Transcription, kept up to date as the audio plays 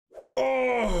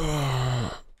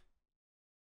Oh.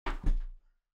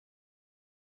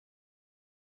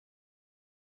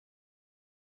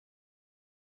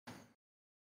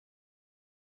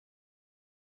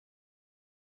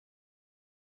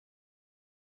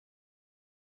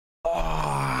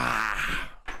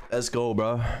 Let's go,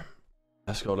 bro.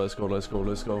 Let's go, let's go, let's go,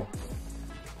 let's go.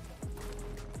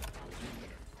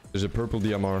 There's a purple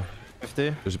DMR.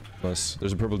 50.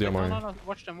 There's a purple DMR. No.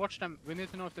 Watch them, watch them. We need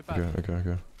to know if they're bad.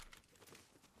 Okay.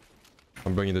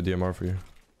 I'm bringing the DMR for you.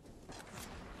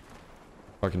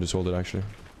 I can just hold it, actually.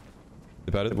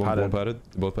 They padded? One padded?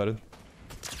 They both padded?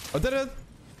 I did it!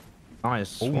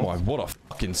 Nice. Oh my, what a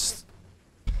fucking...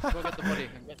 Go get the body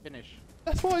and get finished.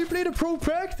 That's why I played a pro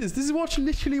practice. This is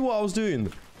literally what I was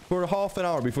doing for half an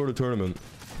hour before the tournament.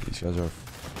 These guys are...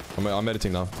 I'm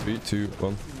editing now. 3, 2,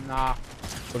 1. Nah.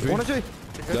 1 or 2.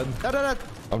 Dead.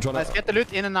 I'm trying Let's to... get the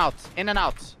loot in and out. In and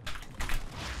out.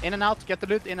 In and out. Get the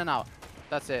loot in and out.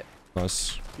 That's it.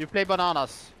 Nice. You play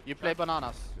bananas. You play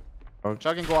bananas. Oh.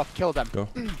 Chug and go up. Kill them. Go.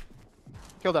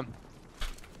 Kill them.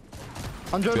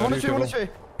 100, 1 or 2, 1 or 2.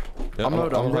 Yeah, I'm low,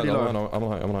 I'm really low. I'm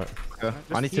on high. Yeah. Just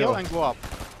I need to heal and go up.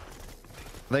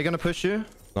 Are they gonna push you?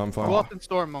 No, I'm fine. Go up and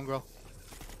storm, mongrel.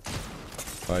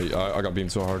 I got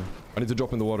beamed so hard. I need to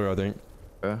drop in the water, I think.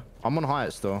 Yeah. I'm on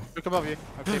height still. Look above you.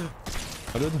 Okay.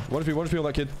 I did. What if you on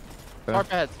that kid?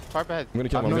 Tarp ahead. Tarp ahead. I'm gonna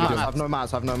kill I him. have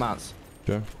no mats.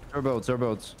 Okay. Zero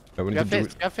builds. Yeah, we You need have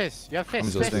to fist. You have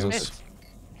fist. I'm just doing Fist. this.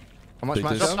 How much Take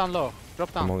mats? this. Drop down low. Drop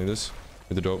I'm down. holding this.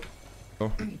 With the dope.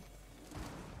 Go.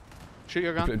 Shoot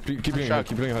your gun. Keep playing height.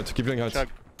 Keep playing height. Chug.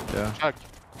 Yeah. Chug.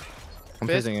 I'm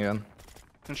Fist. fizzing again.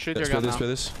 And shoot Let's your play gun now.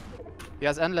 this. He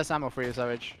has endless ammo for you,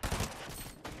 Savage.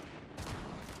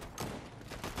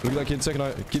 Look at that kid. Second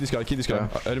eye. Key this guy. Yeah.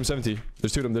 I hit him 70.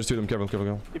 There's two of them. Careful.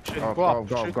 Keep shooting. Go, Go up.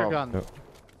 go, Shoot go. your gun. Yeah.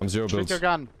 I'm zero Shoot builds. your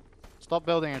gun. Stop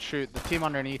building and shoot. The team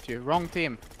underneath you. Wrong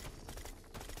team.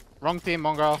 Wrong team,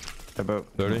 mongrel. Yeah, but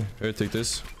 30. Here, take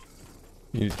this.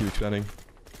 You need to keep expanding.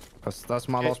 that's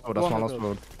my Okay, last build. That's my one last build.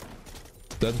 build.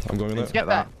 Dead. I'm going in it. Get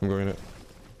that. I'm going in it.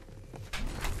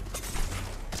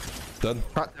 Dead.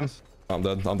 Crack them. I'm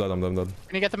dead. I'm dead. Can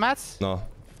you get the mats? No.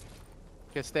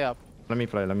 Okay, stay up. Let me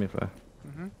play.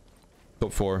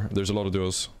 Top 4. There's a lot of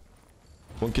duels.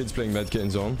 One kid's playing medkit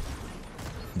in zone.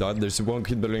 Died. There's one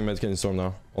kid playing medkit in storm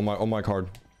now. On my card.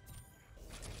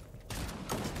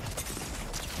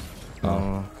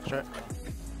 Oh. Sure.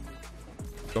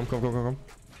 Come.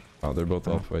 Oh, they're both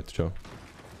off. Wait, show.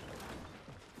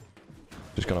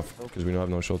 Just kind of, because we don't have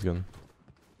no shotgun.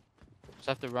 Just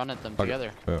have to run at them Okay.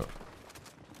 together. Yeah.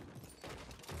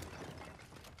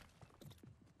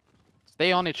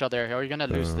 Stay on each other or you're gonna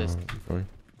lose this. Sorry.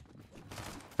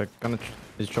 They're gonna.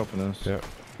 He's chopping us. Yeah.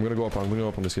 I'm gonna go up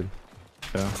on this kid.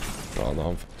 Yeah. Oh no,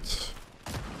 I'm fucked.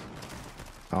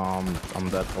 I'm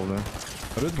dead probably.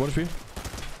 I did. 1 HP.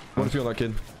 1 HP on that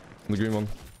kid. On the green one.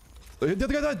 The other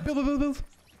guy died. Build.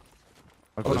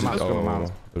 I've got a match.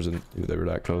 They were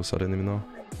that close. I didn't even know.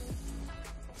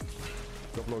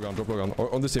 Drop low gun.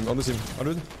 On this team.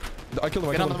 100. I killed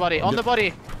him. Get on the body. On the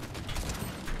body.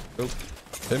 Build.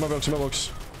 Hey, my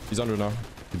box. He's under now.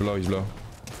 He's below.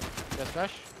 Get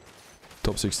flash.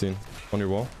 Top 16. On your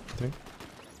wall, I think.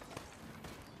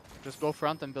 Just go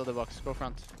front and build a box. Go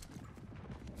front.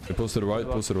 Hey, pulls to the right.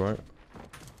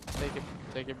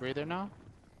 Take a breather now.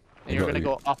 And You you're got- gonna you-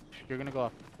 go up. You're gonna go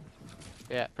up.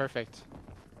 Yeah, perfect.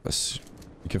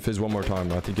 You can fizz one more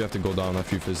time. I think you have to go down a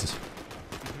few fizzes.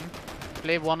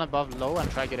 Play one above low and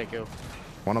try get a kill.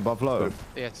 One above low.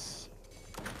 Yes.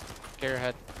 Clear your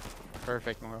head.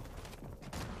 Perfect, Moro.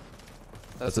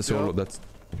 That's a solo. That's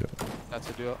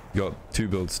a duo. you got two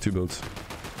builds.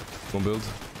 One build.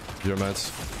 0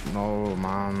 mats. No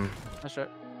man. That's right.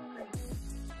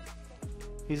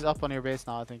 He's up on your base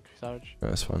now, I think, Savage. Yeah,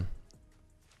 that's fine.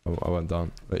 I went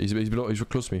down. He's below. He's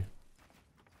close to me.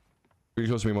 Really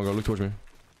close to me, Mongo. Look towards me.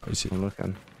 Oh, you see? I'm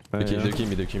looking. They keep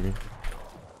me.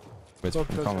 Wait, Go I'm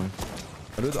close. coming.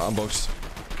 I did. I'm boxed.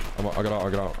 I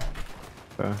got out.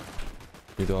 Yeah.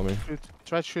 You tell me. Shoot.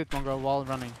 Try to shoot, Mongo, while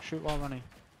running. Shoot while running.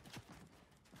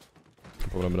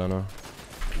 Put a banana.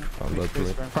 I'm dead.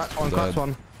 Please burn. Cracked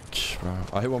one.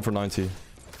 I hit one for 90.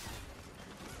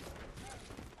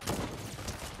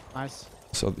 Nice.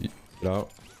 So, get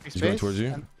out. Big He's going space towards you.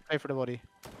 and play for the body.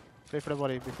 Play for the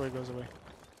body before he goes away.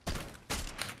 Do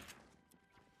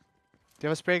you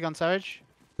have a spray gun, Savage?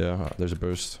 Yeah, there's a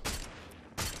burst.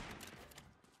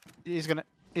 He's gonna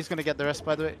get the rest,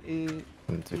 by the way. I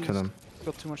need to kill him. He's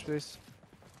got too much space.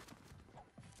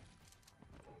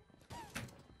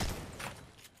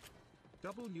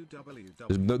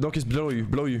 The knock is below you.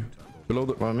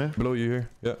 Where am I? Below you here.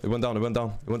 Yeah, it went down.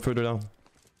 It went further down.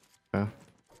 Yeah.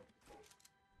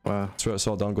 Where? That's where I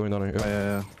saw down going down here. Oh,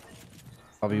 yeah.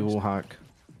 I'll be wall hack.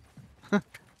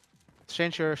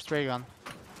 Change your spray gun.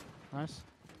 Nice.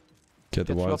 Get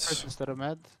the Get whites. floppers instead of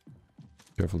med.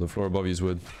 Careful, the floor above you is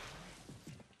wood.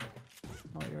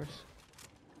 Not yours.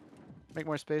 Make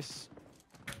more space.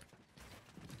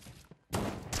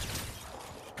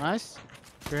 Nice.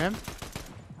 Hear him?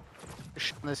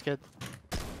 Shit on this kid.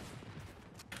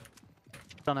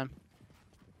 Shit on him.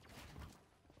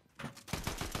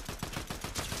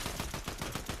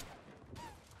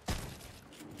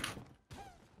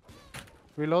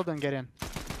 Reload and get in.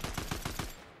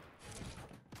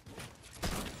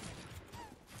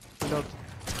 Reload.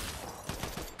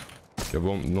 Yeah,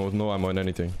 no ammo in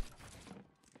anything.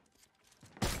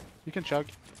 You can chug.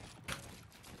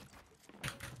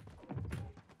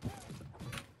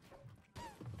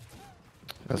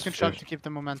 That's You can chug to keep the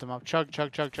momentum up. Chug,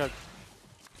 chug, chug, chug.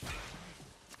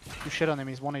 You shit on him,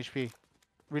 he's 1 HP.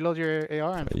 Reload your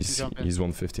AR and He's jump in.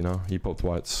 150 now. He popped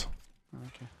whites.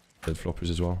 Okay. Dead floppers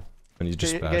as well. And he's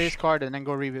just Get his splash. card and then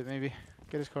go reboot maybe.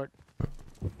 Get his card.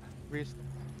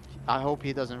 I hope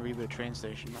he doesn't reboot train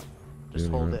station. Just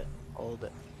Yeah, hold right. it. Hold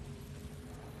it.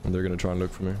 And they're gonna try and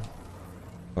look for me.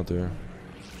 Not there.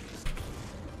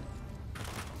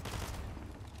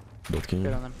 Build king.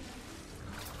 Get on them.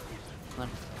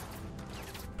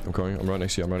 I'm coming. I'm right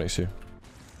next to you. I'm right next to you.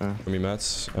 Yeah. Give me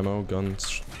mats, ammo,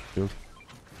 guns, shield.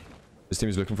 This team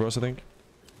is looking for us, I think.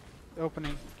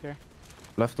 Opening. Okay.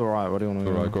 Left or right? What do you want to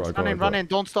do? Go right, go right, go Run right. in, run in.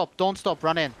 Don't stop. Don't stop.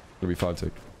 Run in. It'll be 5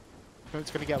 tick. It's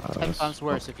gonna get 10 that's- times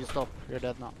worse if you stop. You're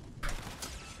dead now.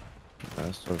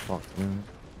 That's so fucked, man.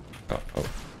 Oh,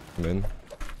 I'm in.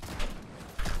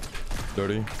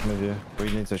 30. Maybe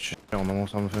we need to shit on them or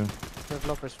something.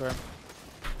 Developers for him.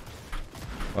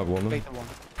 I have one. Take the one.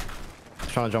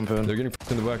 Trying to jump in. They're getting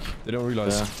f***ed in the back. They don't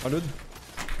realize. Yeah. 100.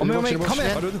 Oh, mate, mate, come in.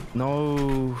 100.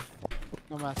 No.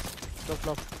 No math. Drop,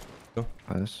 drop.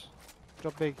 Nice.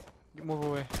 Drop big. Move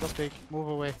away. Drop big. Move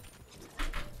away.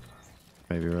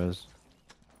 Maybe res.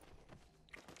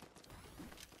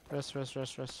 Rest, rest,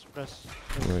 rest, rest, rest.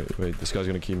 Wait. This guy's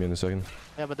gonna keep me in a second.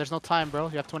 Yeah, but there's no time, bro.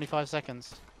 You have 25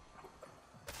 seconds.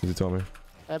 Did you tell me?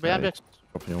 Behind Yeah, you.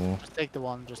 Dropping your wall. Just take the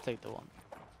one. Just take the one.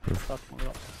 Oof. Fuck, move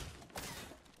up.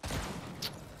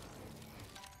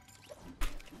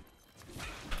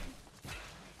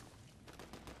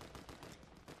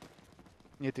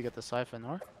 Need to get the siphon,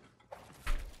 or?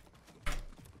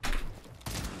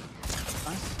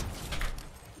 Nice.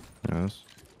 Yes.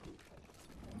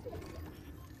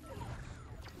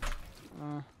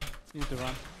 Need to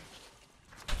run.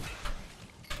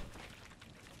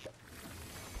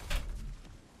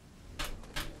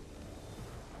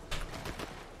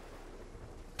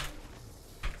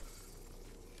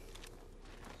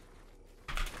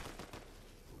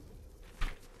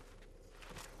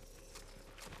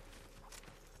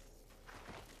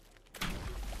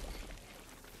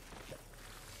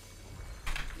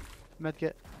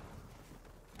 Medkit.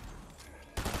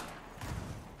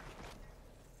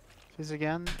 Fizz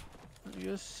again.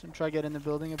 Use and try get in the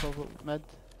building above med.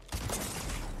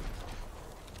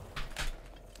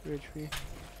 3 HP.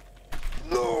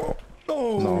 No!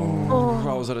 No! No.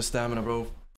 I was out of stamina, bro.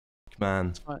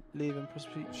 Man. Alright, leave and press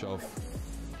P. Shove.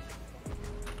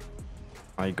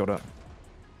 I got it.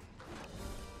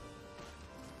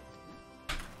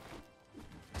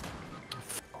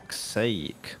 Fuck's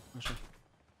sake.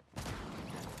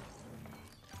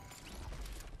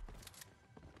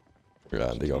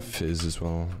 Yeah, they got fizz as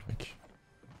well. Like,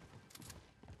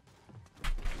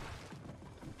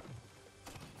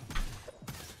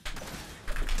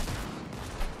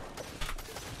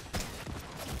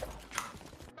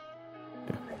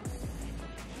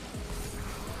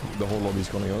 the whole lobby's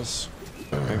calling us.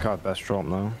 I think I have best drop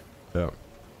now. Yeah.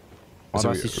 Oh,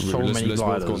 I see so many let's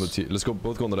both go on the gliders. let's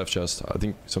both go on the left chest. I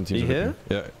think some teams You are here?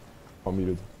 looking. Yeah. I'm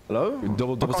muted. Hello?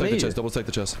 Double can't take the hear chest, you. double take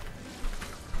the chest.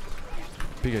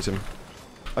 PK's him.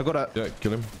 I got it. Yeah,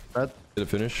 kill him. Red. Did it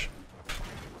finish?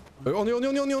 On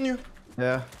you.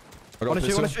 Yeah. I got One a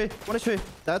HP, one pistol. HP, one HP.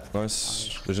 Dead.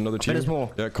 Nice. There's another team. There's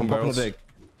more. Yeah, come I'm popping barrels. the big.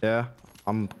 Yeah.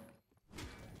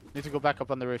 Need to go back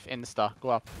up on the roof. Insta. Go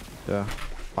up. Yeah.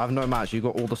 I have no match. You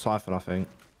got all the siphon, I think.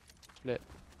 Split.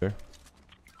 Here.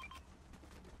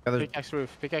 Yeah, Pickaxe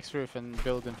roof. Pickaxe roof and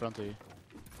build in front of you.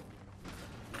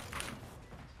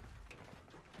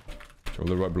 Oh,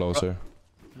 they're right below us here.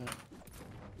 Yeah.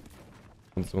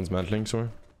 One's mantling somewhere.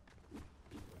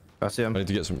 I see him. I need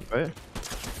to get some. Wait.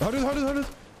 100.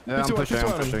 Yeah, I'm Two pushing, I'm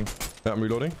iron. pushing. Yeah, I'm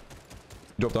reloading.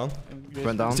 Drop down.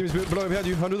 Went down. Team's below behind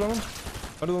you. 100 on him.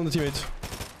 100 on the teammate.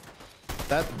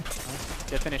 Dead.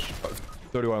 Get finished.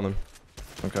 31 on them.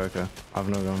 Okay. I have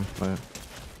no gun. Wait.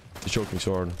 He's choking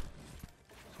so hard.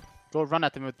 Go run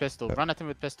at him with pistol. Run at him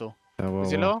with pistol. Yeah, well,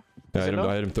 Is he well. low? Yeah, Is he low?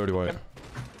 I hit him 30 white.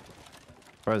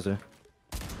 Where is he?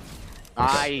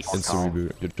 Nice. Instant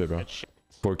reboot. Good shit, bro. Good shit.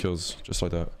 4 kills, just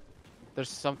like that. There's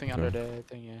something under the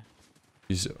thing, yeah.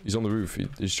 He's on the roof.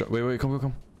 Wait,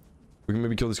 come. We can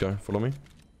maybe kill this guy. Follow me.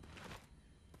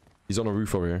 He's on the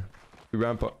roof over here. If we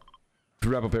ramp up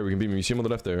here, we can beat him. You see him on the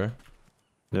left there, right?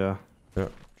 Yeah. Yeah.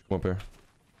 Come up here.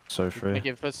 So You're free. gonna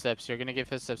give footsteps. You're gonna give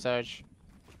footsteps, Sarge.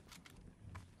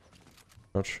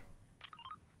 Crouch.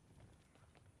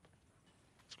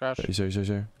 Scratch. He's here.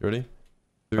 You ready?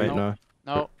 Wait, No. no.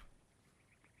 No.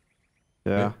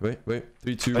 Yeah. Wait.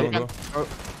 3, 2, Wait, 1, go. Oh,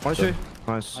 one, two.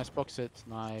 Nice. Nice box it.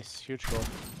 Nice. Huge goal.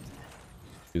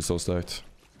 He's so stacked.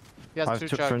 He has I 2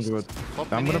 took chugs. Friendwood.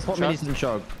 Pop I'm gonna minis, pop chug. minis in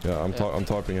chug. Yeah, I'm Yeah.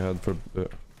 tarping ahead for a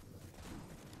bit.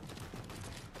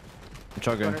 I'm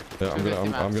chugging. Corner. Yeah, I'm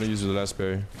 250 gonna mats. use the last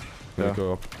berry. I'm gonna Yeah.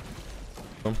 go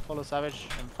up. Follow Savage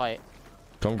and fight.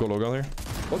 Come, go low down there.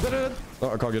 Oh, dead.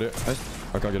 No, I can't get it. Nice.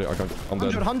 I can't get it. I'm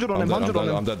dead. 100 on him, 100 on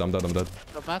him. I'm dead.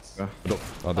 Drop mats. Yeah.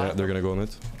 Oh, they're gonna go on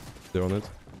it. They're on it.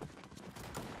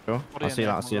 Sure. What I are see you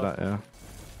that, in I see there? that, yeah.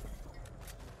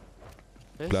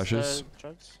 This, Flashes.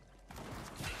 Drugs.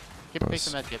 Keep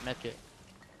Nice. the medkit.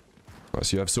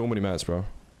 Nice, you have so many mats, bro.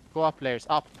 Go up layers.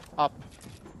 Up.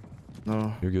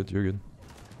 No. You're good.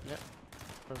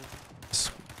 Perfect.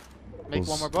 S- Make Close.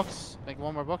 one more box. Make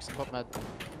one more box and pop med.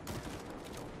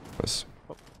 Nice.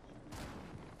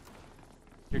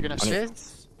 You're gonna I need-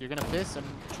 fizz. You're gonna fizz and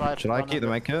try. Should I run keep the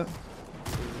under- medkit?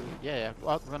 Yeah. Go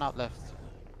out, run out left.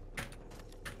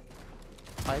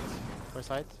 Height. Where's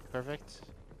height? Perfect.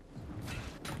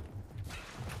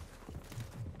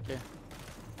 Okay.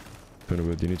 Do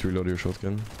you need to reload your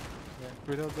shotgun? Yeah.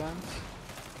 Reload guns.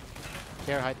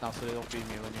 Clear height now so they don't beat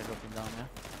me when you're dropping down. Yeah.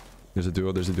 There's a duo.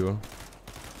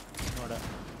 Ignore that.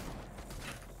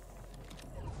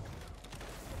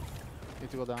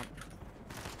 Need to go down.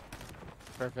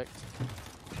 Perfect.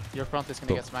 Your front is gonna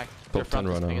Top- get smacked. top Your front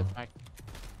 10 is right gonna now. get smacked.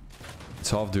 It's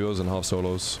half duos and half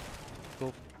solos.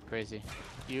 Crazy.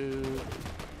 You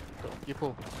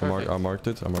pull. I Perfect. marked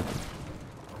it. You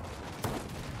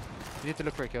need to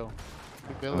look for a kill.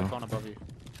 Build a cone above you.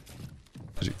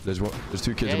 There's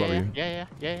 2 kids above you.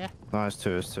 Yeah. No, it's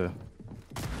two, it's two.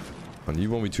 And you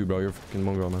 1v2, bro. You're fucking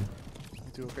Mongo, man. You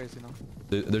two are crazy now.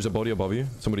 There's a body above you.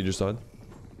 Somebody just died.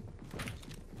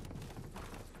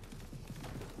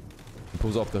 He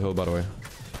pulls off the hill, by the way.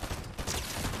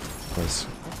 Nice.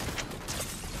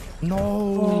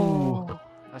 No!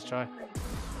 Let's try. I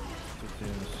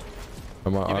Give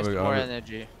us more have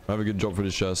energy. a good job for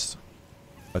this chest.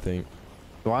 I think.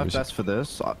 Do I have Let me see. best for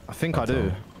this? I think I don't do.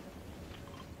 know.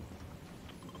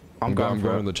 I'm going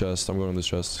for on it. the chest. I'm going on this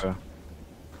chest. Okay.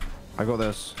 I got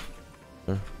this.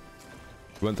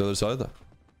 Went the other side.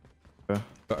 Okay.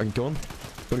 I can go on.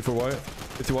 24 white.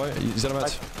 50 white. Is that a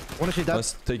match? What is she dead?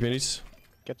 Nice. Take minis.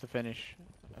 Get the finish.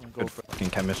 And go Good for it. fucking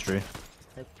chemistry.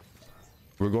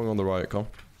 We're going on the right. Come.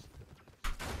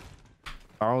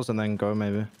 Barrels and then go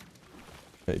maybe.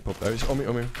 Hey, pop. He's on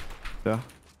me. Yeah.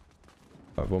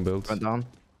 I have one build. Went down.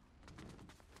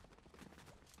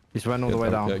 He's run all the way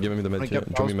down. Yeah, give me the med Wanna kit.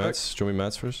 get Show me barrels mats. Show me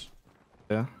mats first.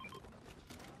 Yeah.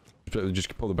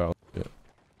 Just pull the barrel. Yeah.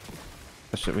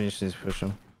 That shit, we just need to push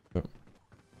him.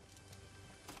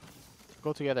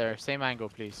 Go together. Same angle,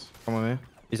 please. Come on, me.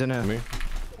 He's in here. Me.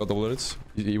 Got double bullets.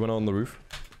 He went on the roof.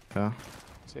 Yeah.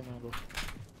 Same angle.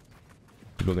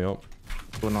 He's building up.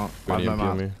 Or not. I Got have an no EMP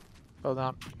on map. me. Well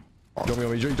done. Drop me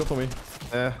on me. He dropped on me.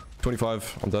 Yeah.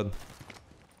 25. I'm dead.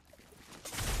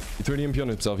 He threw an EMP on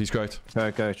himself. He's cracked.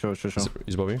 Okay, sure.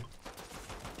 He's above you.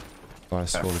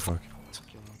 Nice. Holy fuck.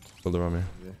 Build around me.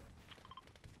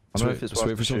 I don't know if it's Let's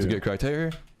wait for someone to shoot. get cracked.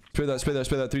 Here. Spray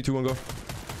that. 3, 2, 1, go.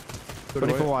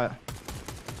 24 white.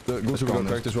 The ghost will go go on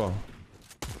cracked as well.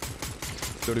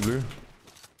 30 blue.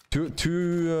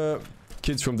 Two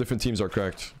kids from different teams are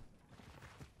cracked.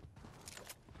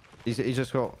 He's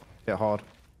just got hit hard.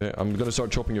 Yeah, I'm gonna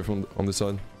start chopping you from on this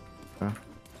side. Yeah.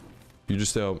 You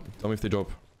just stay out. Tell me if they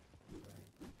drop.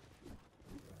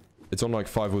 It's on like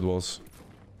 5 wood walls.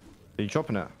 Are you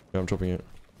dropping it? Yeah, I'm chopping it.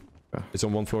 Yeah. It's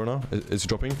on 1 floor now. It's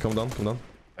dropping. Come down.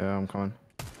 Yeah, I'm coming.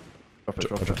 Drop it, I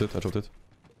drop dropped it. it. I dropped it.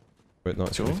 Wait, no,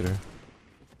 it's Cool. connected here.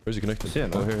 Where's it connected? See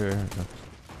it Oh, now. here. Yeah.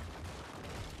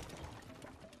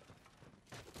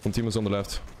 One team is on the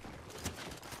left.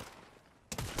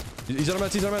 He's on a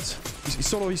mat. He's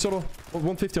solo.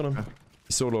 150 on him. Yeah.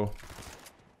 He's solo.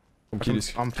 I'm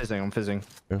fizzing.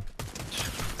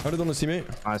 How did on his teammate?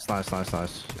 Nice.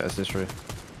 Yeah, it's this true.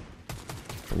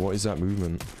 What is that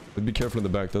movement? But be careful in the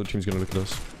back. The other team's gonna look at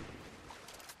us.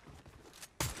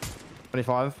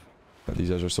 25. These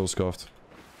guys are so scuffed.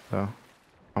 Yeah.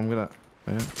 I'm gonna.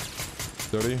 Yeah.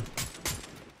 30.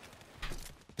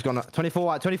 He's gone 24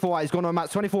 white, 24 white. He's gone on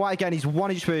Matt. 24 white again. He's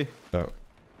 1 HP. Yeah.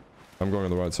 I'm going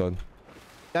on the right side.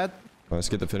 Dead. Let's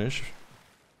get the finish.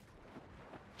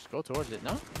 Just go towards it,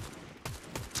 no?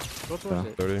 Go towards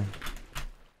it. 30.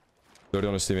 30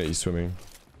 on his teammate, he's swimming.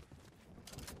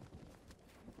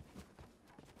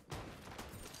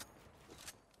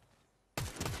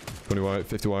 White,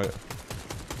 50 white.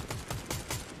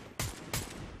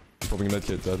 He's popping a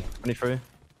medkit, dead. 23.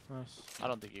 Nice. I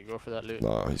don't think you go for that loot.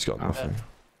 No, he's got nothing.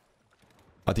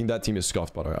 I think that team is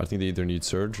scuffed, by the way. I think they either need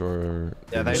Surge or...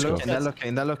 Yeah, they're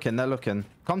looking.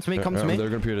 Come to me, come to me. They're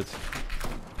gonna period it.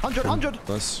 100, 100.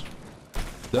 Nice.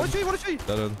 What is he?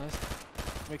 Dead. Nice.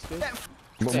 Make space.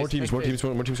 Yeah. More teams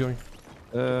going. Make space.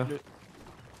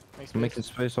 Making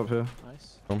space up here.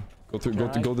 Nice. Come.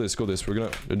 Go this. We're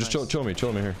gonna... Just Nice. chill me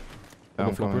here. Yeah,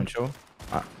 I'm flopper. coming, chill.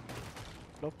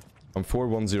 I'm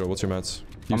 4-1-0. What's your mats?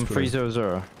 I'm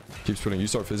 3-0-0. Keep sprinting. You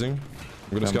start fizzing.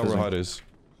 I'm gonna scout where hide is.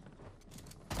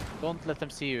 Don't let them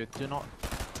see you. Do not.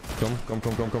 Come. Go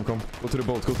to the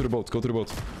boat.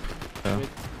 Yeah. Wait.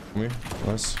 Come here.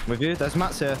 Nice. With you? There's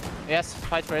mats here. Yes,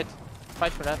 fight for it.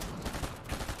 Fight for that.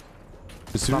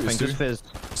 It's Nothing, just fizz.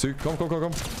 Stu, come.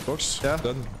 Box. Yeah.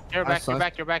 Dead. You're Nice, back.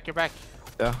 nice. You're back.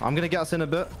 Yeah, I'm gonna get us in a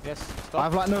bit. Yes. I Stop.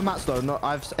 have like no mats though. No,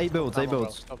 I have 8 builds. 8 Mongrel.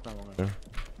 builds. Stop now, Mongrel.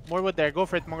 Yeah. More wood there. Go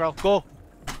for it, Mongrel. Go.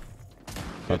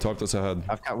 I talked us ahead.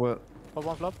 I have catwood. Flop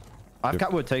one flop. I have Yep.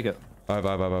 catwood. Take it. I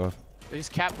have. These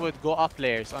cap wood go up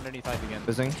layers underneath height again.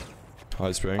 Fizzing.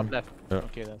 High spraying. Up left. Yeah.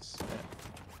 Okay, that's. Yeah.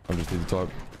 I'm just need to talk.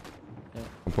 Yeah.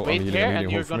 I'm Wait healing, here, I'm and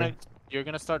healing, you're hold for me.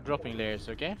 gonna start dropping layers.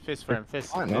 Okay. Fizz for him.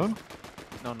 Fizz. I know.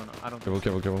 No. I don't.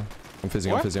 Careful. I'm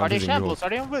fizzing. What? Are they you shambles?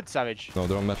 hold. Are they on wood, Savage? No,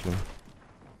 they're on metal.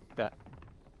 That.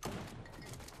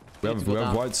 We Need have to go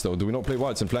down. whites though. Do we not play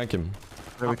whites and flank him?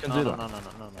 Yeah, we can no, do no, that. No. I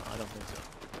don't think so.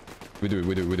 We do.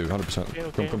 100%.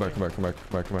 Okay, Come back. Come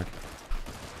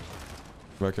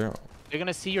back here. They're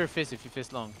gonna see your fizz if you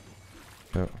fizz long.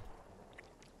 Yeah. I'm They're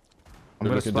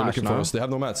gonna looking splash for now. us. They have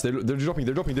no mats. They're dropping.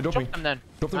 Drop them then.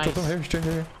 Drop them. Nice.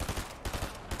 Here.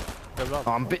 Good job.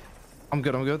 Oh, I'm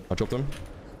good. I dropped them.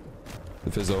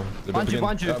 The fizz though. They're Behind you, jumping in.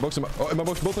 behind you. Box in my, oh, in my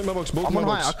box. Both in my box. Both I'm in on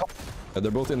my high. box.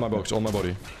 They're both in my box. On my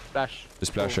body. Splash. They're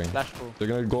splashing. Splash full. They're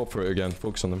gonna go up for it again.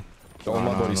 Focus on them. They're on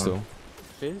No, my no, body no. still.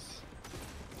 Fizz.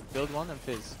 Build one and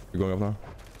fizz. You're going up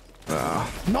now.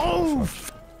 No!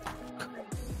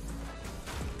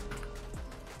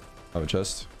 I have a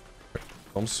chest.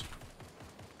 Bombs.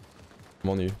 I'm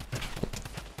on you.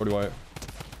 40 white.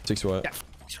 60 white. Yeah.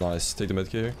 Nice. Take the medkit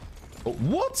here. Oh,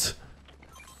 what?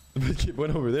 The medkit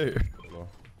went over there.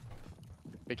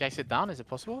 Big guy sit down, is it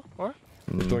possible? Or?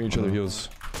 We're throwing each other heals.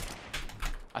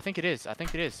 I think it is. I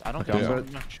don't Okay, think I'm it's gonna-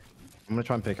 too much. I'm gonna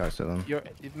try and pickaxe it then. Your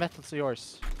metal's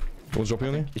yours. What's dropping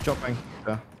on you? He's dropping.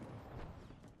 Yeah.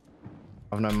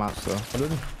 I've no mats though.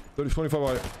 100. 30, 25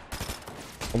 white.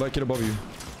 On that kid above you.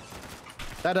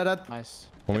 Dead. Nice.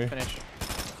 On me. Finish.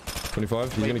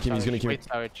 25. He's gonna keep me. Wait,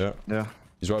 Savage. Yeah. Yeah.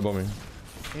 He's right above me.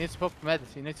 He needs to pop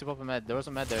a med. There was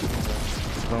a med there. I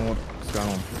don't know what's going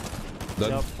on. Dead.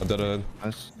 Yup. Dead.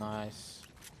 Nice. Nice.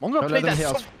 Mongrel Don't played let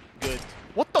that them so good.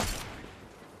 What the?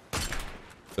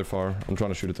 They're far. I'm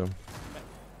trying to shoot at them.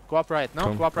 Go up right. No,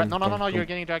 Come, go up right. come, No. come, You're come.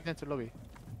 getting dragged into the lobby.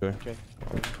 Okay.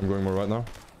 I'm going more right now.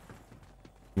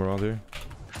 I'm around here.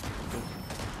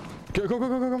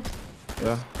 Go.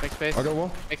 Yeah. Make space. I got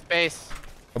one. Make space.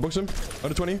 I boxed him.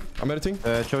 Under 20. I'm editing.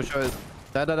 Cho.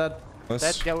 Dead.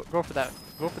 Nice. Go for that.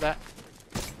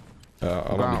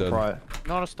 I might be dead. Right.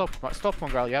 No, stop,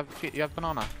 Mongrel. You have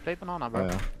banana. Play banana, bro.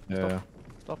 Oh, yeah.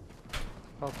 Stop.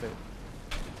 Okay.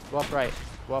 Go up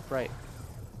right.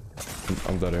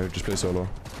 I'm dead here. Just play solo.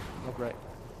 Go up right.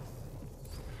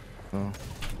 Oh.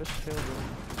 Just chill, bro.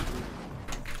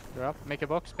 You're up. Make a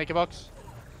box.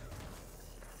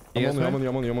 You guys I'm on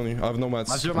you. I have no mats.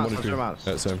 I have zero I'm on mats, you I have too. zero mats.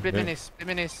 Yeah, same. Split Yeah.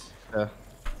 minis. Yeah. I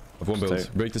have one build. Stay.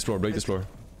 Break this floor.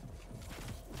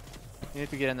 You need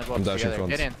to get in the box I'm dashing together. front.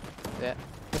 Get in. Yeah.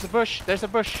 There's a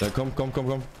bush. Yeah, come.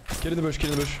 Get in the bush.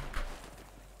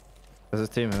 There's a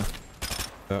team here.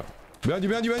 Yeah. Behind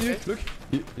you. Okay. Look.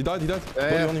 He died. Yeah, Body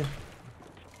yeah. on you.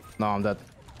 No, I'm dead.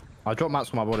 I dropped mats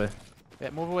from my body. Yeah,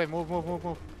 move away. Move.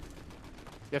 You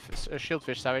have a shield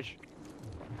fish, Savage.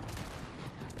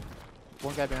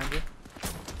 One guy behind you.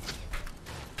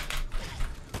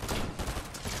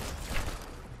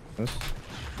 Yes.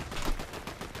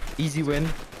 Easy win.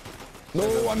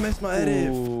 No, I missed my edit.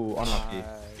 Ooh, unlucky. Nice.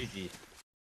 GG.